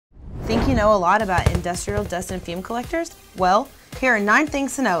Think you know a lot about industrial dust and fume collectors? Well, here are 9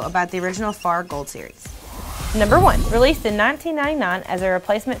 things to know about the original Farr Gold Series. Number 1. Released in 1999 as a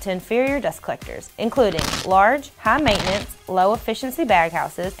replacement to inferior dust collectors, including large, high-maintenance, low-efficiency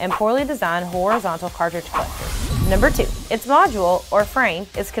baghouses, and poorly designed horizontal cartridge collectors. Number 2. Its module, or frame,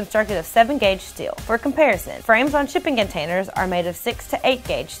 is constructed of 7-gauge steel. For comparison, frames on shipping containers are made of 6 to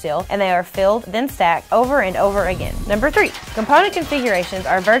 8-gauge steel, and they are filled, then stacked, over and over again. Number 3. Component configurations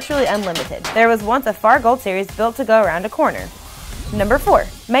are virtually unlimited. There was once a Farr Gold Series built to go around a corner. Number 4.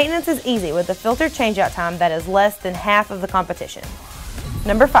 Maintenance is easy with a filter changeout time that is less than half of the competition.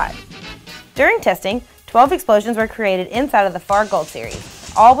 Number 5. During testing, 12 explosions were created inside of the Farr Gold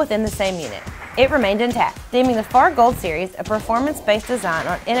Series, all within the same unit. It remained intact, deeming the Farr Gold Series a performance-based design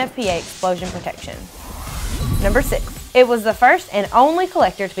on NFPA explosion protection. Number 6. It was the first and only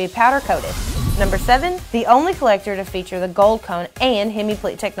collector to be powder-coated. Number 7. The only collector to feature the gold cone and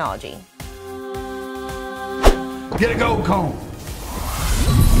hemi-pleat technology. Get a gold cone!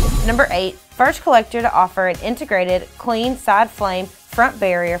 Number 8. First collector to offer an integrated, clean side flame front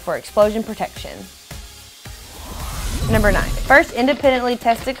barrier for explosion protection. Number 9. First independently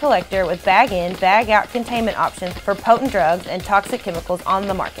tested collector with bag-in, bag-out containment options for potent drugs and toxic chemicals on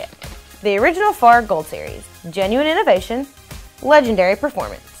the market. The original Farr Gold Series. Genuine innovation, legendary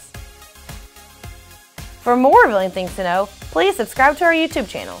performance. For more revealing things to know, please subscribe to our YouTube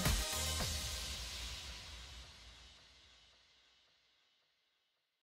channel.